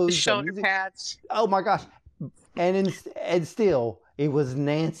clothes. The shoulder pads. Oh my gosh. And still, it was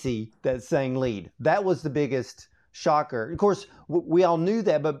Nancy that sang lead. That was the biggest shocker. Of course, we all knew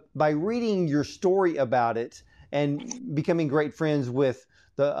that, but by reading your story about it and becoming great friends with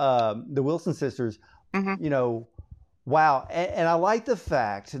the Wilson sisters, Mm-hmm. you know, wow. And I like the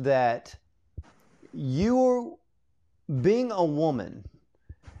fact that you being a woman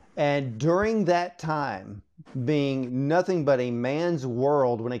and during that time being nothing but a man's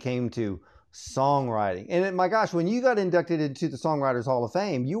world when it came to songwriting. And my gosh, when you got inducted into the Songwriters Hall of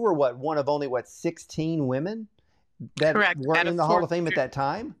Fame, you were one of only 16 women that Correct. were Out in of the Hall of Fame 400. at that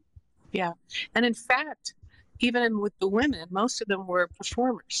time? Yeah. And in fact, even with the women, most of them were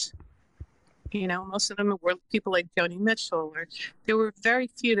performers. You know, most of them were people like Joni Mitchell, or there were very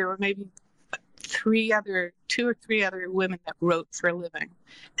few. There were maybe two or three other women that wrote for a living.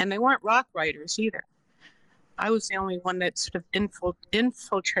 And they weren't rock writers either. I was the only one that sort of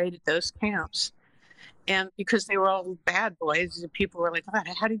infiltrated those camps. And because they were all bad boys, and people were like, God,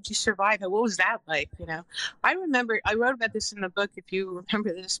 how did you survive it? What was that like? You know, I remember I wrote about this in the book. If you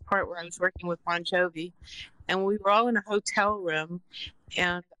remember this part where I was working with Bon Jovi, and we were all in a hotel room,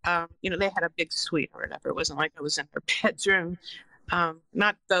 and you know, they had a big suite or whatever. It wasn't like I was in their bedroom.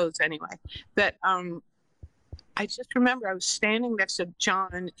 Not those anyway. But I just remember I was standing next to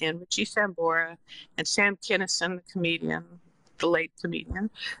John and Richie Sambora, and Sam Kinison, the comedian, the late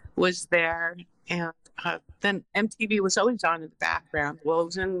comedian, was there. And then MTV was always on in the background. Well, it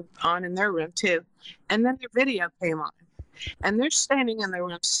was on in their room too. And then their video came on. And they're standing in their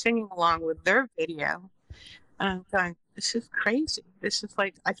room singing along with their video. And I'm going, this is crazy. This is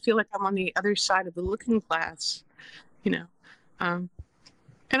like, I feel like I'm on the other side of the looking glass, you know. And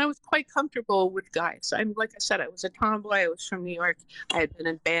I was quite comfortable with guys. Like I said, I was a tomboy. I was from New York. I had been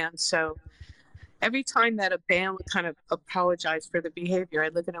in bands. So every time that a band would kind of apologize for the behavior,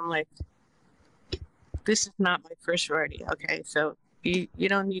 I'd look at them like, this is not my first rodeo. Okay, so you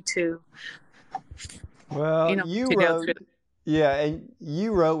don't need to. Well, you wrote, yeah, and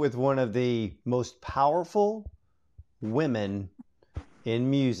you wrote with one of the most powerful women in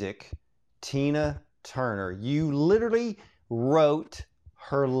music, Tina Turner. You literally wrote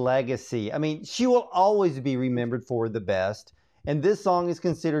her legacy. I mean, she will always be remembered for the best, and this song is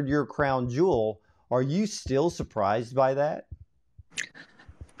considered your crown jewel. Are you still surprised by that?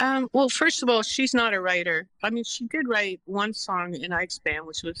 Well, first of all, she's not a writer. I mean, she did write one song in Ike's band,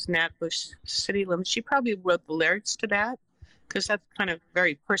 which was Nat Bush City Limits. She probably wrote the lyrics to that because that's kind of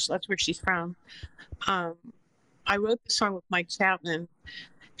very personal. That's where she's from. I wrote the song with Mike Chapman.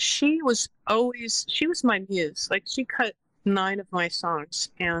 She was my muse. Like, she cut 9 of my songs,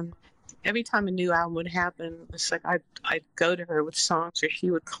 and every time a new album would happen, it's like I'd go to her with songs, or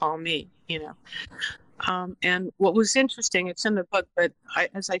she would call me, you know. And what was interesting, it's in the book, but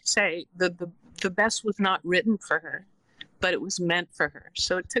as I say, the best was not written for her, but it was meant for her.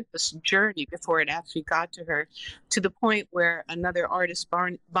 So it took this journey before it actually got to her, to the point where another artist,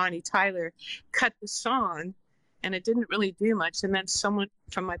 Bonnie Tyler, cut the song, and it didn't really do much. And then someone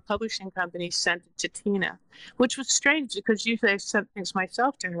from my publishing company sent it to Tina, which was strange because usually I sent things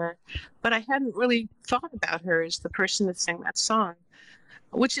myself to her, but I hadn't really thought about her as the person that sang that song.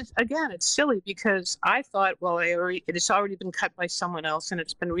 Which is, again, it's silly because I thought, well, it's already been cut by someone else and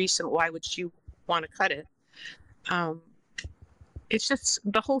it's been recent. Why would you want to cut it? It's just,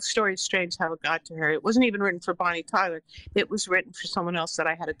 the whole story is strange how it got to her. It wasn't even written for Bonnie Tyler. It was written for someone else that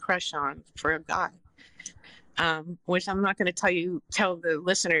I had a crush on, for a guy. Which I'm not going to tell the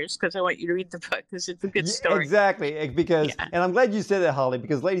listeners because I want you to read the book because it's a good story. Exactly. Because, and I'm glad you said that, Holly,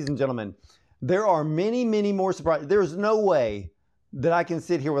 because ladies and gentlemen, there are many, many more surprises. There's no way that I can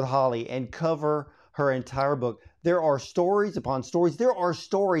sit here with Holly and cover her entire book. There are stories upon stories. There are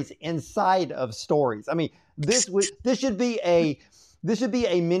stories inside of stories. I mean, this should be a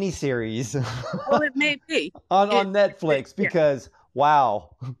mini series. Well, it may be on Netflix because wow,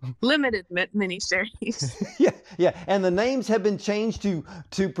 limited mini series. yeah, and the names have been changed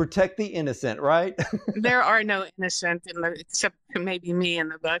to protect the innocent, right? There are no innocent except maybe me in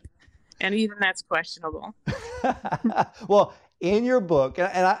the book, and even that's questionable. Well, in your book, and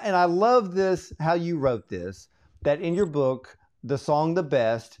I love this, how you wrote this, that in your book, the song The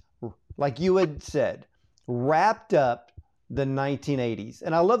Best, like you had said, wrapped up the 1980s.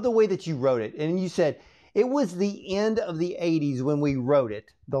 And I love the way that you wrote it. And you said, it was the end of the 80s when we wrote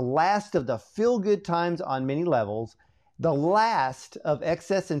it, the last of the feel-good times on many levels, the last of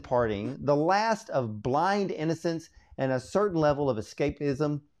excess and partying, the last of blind innocence and a certain level of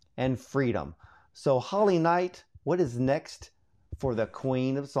escapism and freedom. So Holly Knight, what is next for the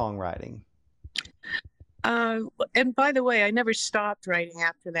queen of songwriting? And by the way, I never stopped writing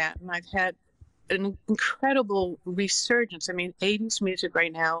after that. And I've had an incredible resurgence. I mean, 80s music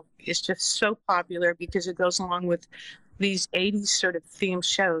right now is just so popular because it goes along with these 80s sort of theme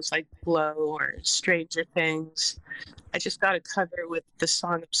shows like Glow or Stranger Things. I just got a cover with the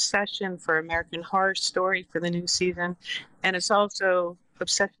song Obsession for American Horror Story for the new season. And it's also,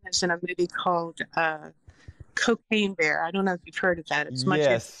 Obsession is in a movie called Cocaine Bear. I don't know if you've heard of that. It's much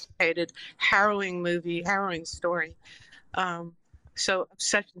anticipated, harrowing movie, harrowing story. So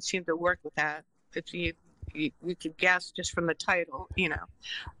Obsession seemed to work with that. If you could guess just from the title, you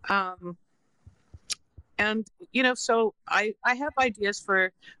know. And, you know, so I have ideas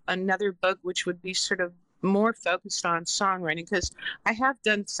for another book, which would be sort of more focused on songwriting, because I have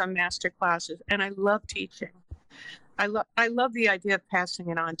done some master classes and I love teaching. I love the idea of passing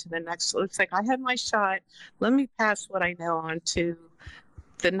it on to the next. So it's like, I had my shot. Let me pass what I know on to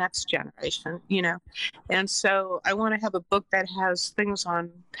the next generation, you know? And so I want to have a book that has things on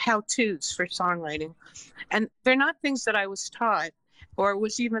how-tos for songwriting. And they're not things that I was taught or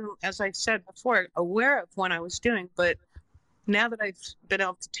was even, as I said before, aware of when I was doing. But now that I've been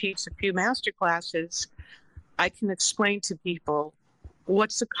able to teach a few master classes, I can explain to people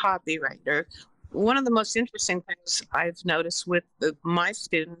what's a copywriter. One of the most interesting things I've noticed with my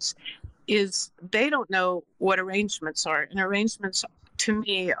students is they don't know what arrangements are. And arrangements, to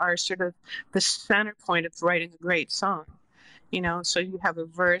me, are sort of the center point of writing a great song. You know, so you have a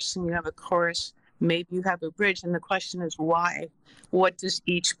verse and you have a chorus, maybe you have a bridge, and the question is why? What does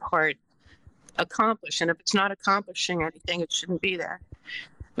each part accomplish? And if it's not accomplishing anything, it shouldn't be there.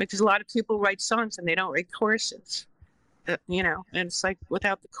 Because a lot of people write songs and they don't write choruses, you know, and it's like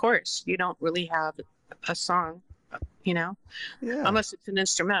without the chorus, you don't really have a song, you know, unless it's an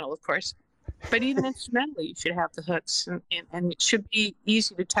instrumental, of course. But even instrumentally, you should have the hooks, and it should be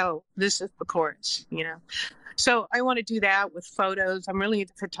easy to tell this is the chorus, you know. So I want to do that with photos. I'm really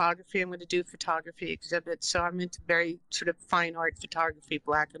into photography. I'm going to do photography exhibits. So I'm into very sort of fine art photography,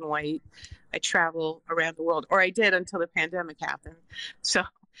 black and white. I travel around the world, or I did until the pandemic happened. So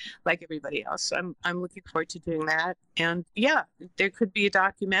like everybody else, I'm looking forward to doing that. And yeah, there could be a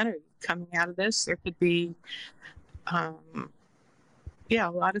documentary coming out of this. There could be, a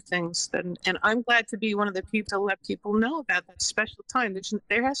lot of things. And I'm glad to be one of the people to let people know about that special time.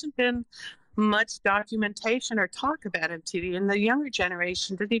 There hasn't been much documentation or talk about MTV, and the younger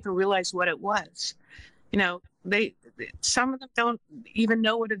generation didn't even realize what it was. You know, some of them don't even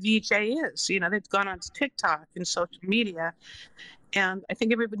know what a VJ is. You know, they've gone on to TikTok and social media, and I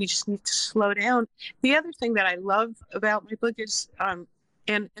think everybody just needs to slow down. The other thing that I love about my book is,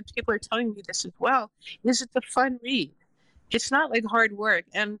 and people are telling me this as well, is it's a fun read. It's not like hard work.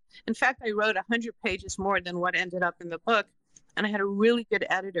 And in fact, I wrote 100 pages more than what ended up in the book. And I had a really good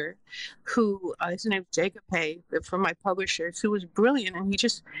editor who, his name is Jacob Hay, from my publishers, who was brilliant. And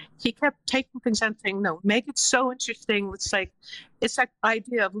he kept taking things and saying, no, make it so interesting. It's that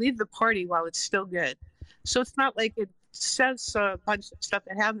idea of leave the party while it's still good. So it's not like it says a bunch of stuff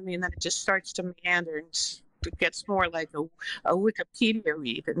that happened to me and then it just starts to meander and it gets more like a Wikipedia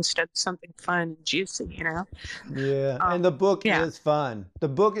read instead of something fun and juicy, you know? Yeah, and the book is fun. The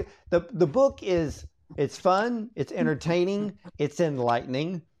book is, it's fun, it's entertaining, it's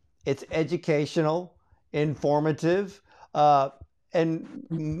enlightening, it's educational, informative, and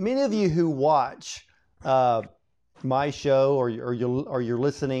many of you who watch my show or you're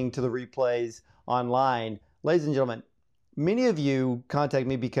listening to the replays online, ladies and gentlemen, many of you contact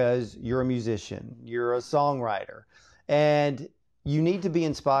me because you're a musician, you're a songwriter, and you need to be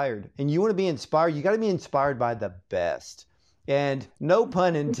inspired. And you want to be inspired, you got to be inspired by the best. And no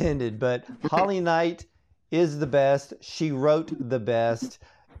pun intended, but Holly Knight is the best. She wrote the best.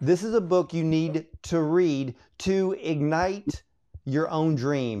 This is a book you need to read to ignite your own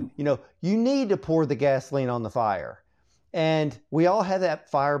dream. You know, you need to pour the gasoline on the fire. And we all have that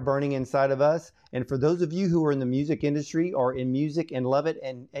fire burning inside of us. And for those of you who are in the music industry or in music and love it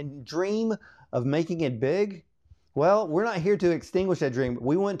and dream of making it big, well, we're not here to extinguish that dream.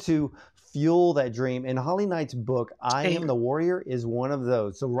 We want to fuel that dream. And Holly Knight's book, I Am the Warrior, is one of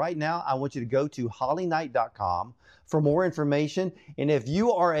those. So right now, I want you to go to hollyknight.com for more information. And if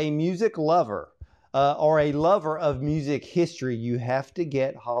you are a music lover or a lover of music history, you have to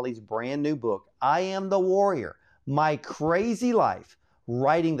get Holly's brand new book, I Am the Warrior, My Crazy Life,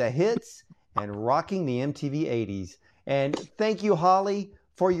 Writing the Hits and Rocking the MTV 80s. And thank you, Holly,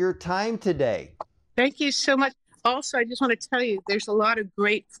 for your time today. Thank you so much. Also, I just want to tell you, there's a lot of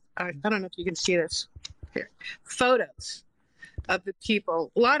great, I don't know if you can see this here, photos of the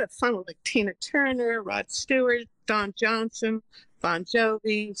people. A lot of fun, like Tina Turner, Rod Stewart, Don Johnson, Bon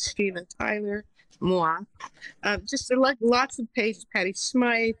Jovi, Steven Tyler, moi. Just like lots of pages, Patti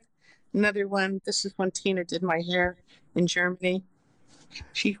Smythe, Another one, this is when Tina did my hair in Germany.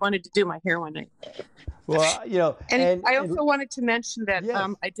 She wanted to do my hair one night. Well, you know, And I also wanted to mention that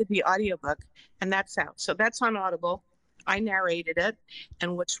yes. I did the audiobook, and that's out. So that's on Audible. I narrated it.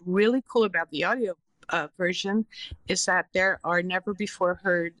 And what's really cool about the audio version is that there are never before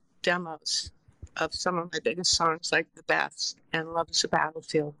heard demos of some of my biggest songs, like The Best and Love is a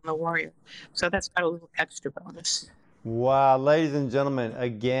Battlefield and The Warrior. So that's got a little extra bonus. Wow, ladies and gentlemen,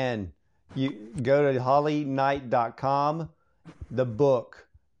 again, you go to hollyknight.com, the book,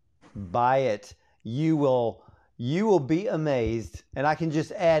 buy it. You will be amazed. And I can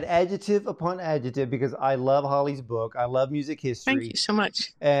just add adjective upon adjective because I love Holly's book. I love music history. Thank you so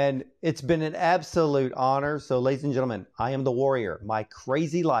much. And it's been an absolute honor. So, ladies and gentlemen, I am the Warrior. My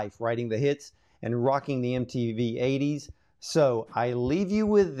crazy life writing the hits and rocking the MTV 80s. So I leave you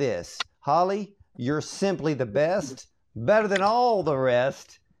with this. Holly, you're simply the best, better than all the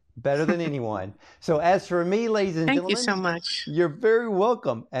rest, better than anyone. So as for me, ladies and gentlemen, thank you so much. You're very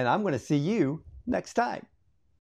welcome. And I'm going to see you next time.